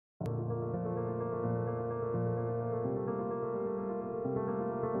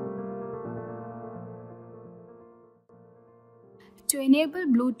To enable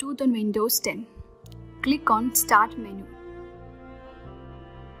Bluetooth on Windows 10, click on Start menu.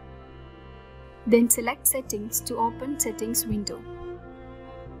 Then select Settings to open Settings window.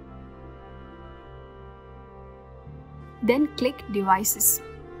 Then click Devices.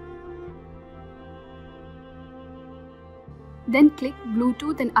 Then click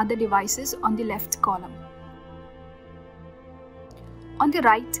Bluetooth and other devices on the left column. On the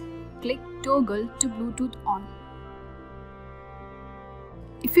right, click Toggle to Bluetooth on.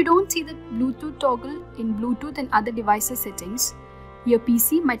 If you don't see the Bluetooth toggle in Bluetooth and other devices settings, your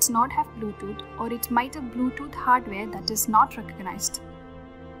PC might not have Bluetooth, or it might have Bluetooth hardware that is not recognized.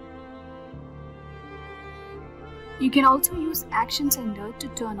 You can also use Action Center to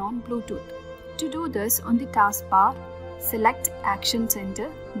turn on Bluetooth. To do this, on the taskbar, select Action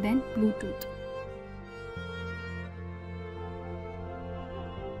Center, then Bluetooth.